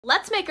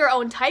Let's make our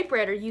own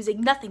typewriter using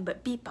nothing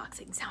but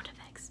beatboxing sound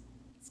effects.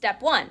 Step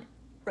 1.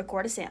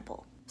 Record a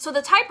sample. So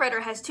the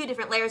typewriter has two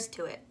different layers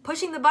to it,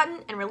 pushing the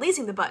button and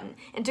releasing the button,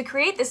 and to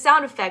create the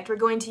sound effect we're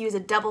going to use a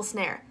double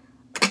snare.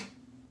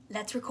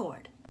 Let's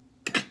record.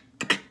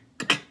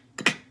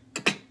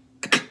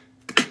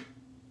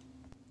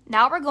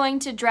 Now we're going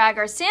to drag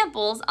our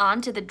samples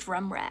onto the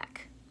drum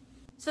rack.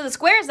 So the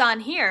squares on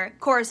here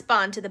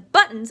correspond to the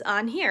buttons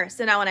on here.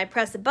 So now when I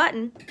press the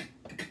button,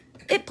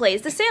 it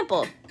plays the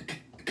sample.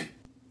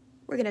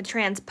 We're going to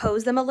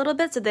transpose them a little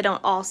bit so they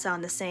don't all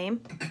sound the same.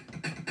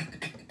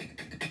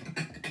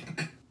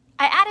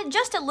 I added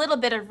just a little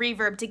bit of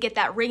reverb to get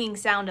that ringing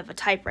sound of a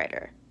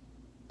typewriter.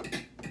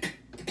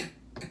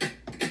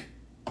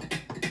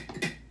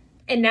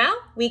 And now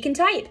we can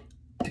type.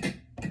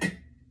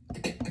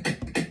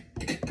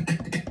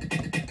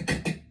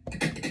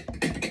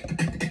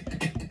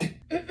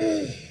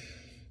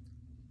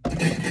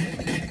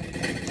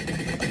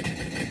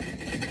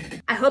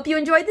 I hope you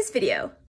enjoyed this video.